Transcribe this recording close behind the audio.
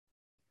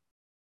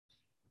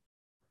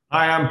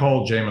Hi, I'm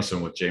Paul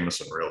Jameson with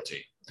Jameson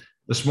Realty.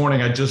 This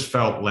morning, I just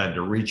felt led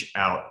to reach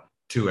out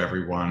to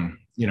everyone.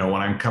 You know,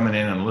 when I'm coming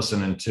in and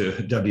listening to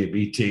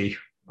WBT,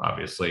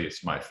 obviously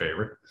it's my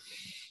favorite,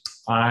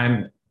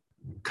 I'm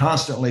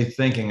constantly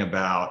thinking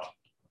about,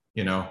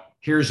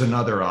 here's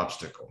another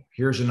obstacle,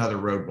 here's another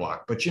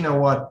roadblock. But you know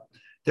what?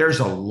 There's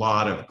a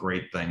lot of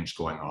great things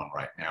going on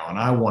right now, and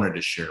I wanted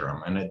to share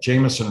them. And at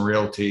Jameson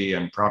Realty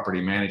and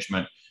Property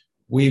Management,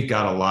 we've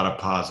got a lot of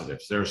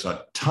positives. There's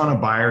a ton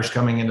of buyers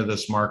coming into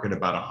this market,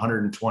 about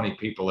 120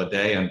 people a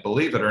day. And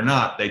believe it or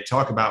not, they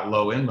talk about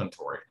low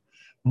inventory.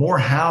 More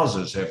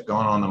houses have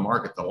gone on the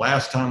market. The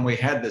last time we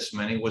had this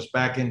many was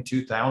back in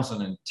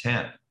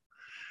 2010,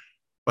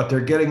 but they're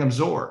getting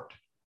absorbed.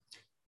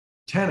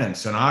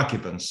 Tenants and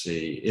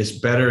occupancy is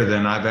better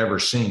than I've ever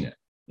seen it.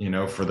 You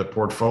know, for the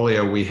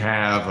portfolio we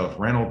have of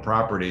rental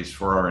properties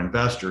for our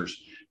investors,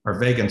 our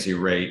vacancy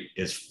rate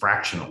is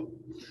fractional.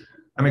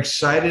 I'm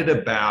excited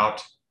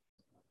about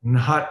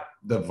not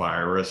the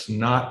virus,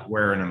 not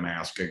wearing a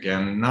mask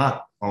again,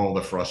 not all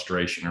the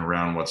frustration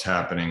around what's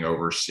happening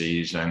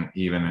overseas and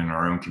even in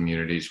our own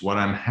communities. What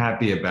I'm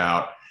happy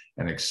about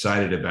and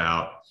excited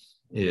about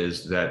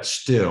is that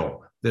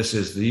still, this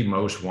is the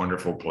most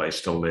wonderful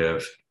place to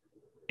live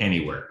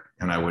anywhere.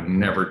 And I would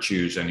never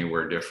choose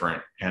anywhere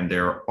different. And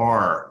there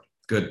are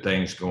good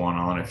things going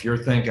on. If you're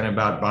thinking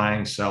about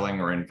buying,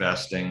 selling, or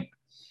investing,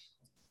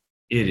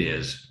 it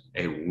is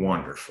a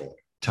wonderful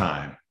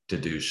time to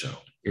do so,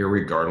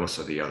 irregardless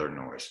of the other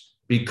noise.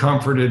 Be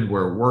comforted.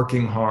 We're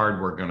working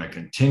hard. We're going to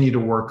continue to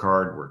work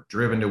hard. We're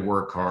driven to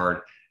work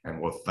hard,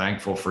 and we're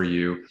thankful for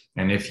you.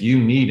 And if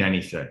you need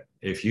anything,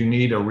 if you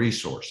need a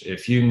resource,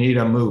 if you need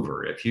a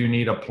mover, if you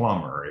need a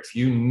plumber, if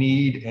you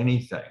need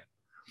anything,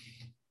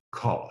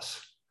 call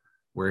us.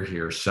 We're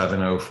here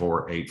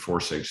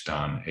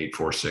 704-846-DONE,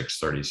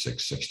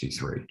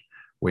 846-3663.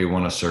 We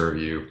want to serve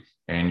you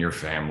and your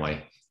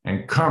family,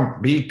 and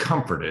be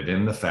comforted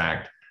in the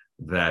fact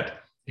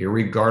that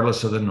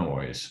irregardless of the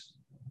noise,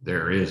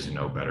 there is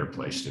no better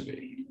place to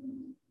be.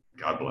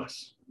 God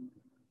bless.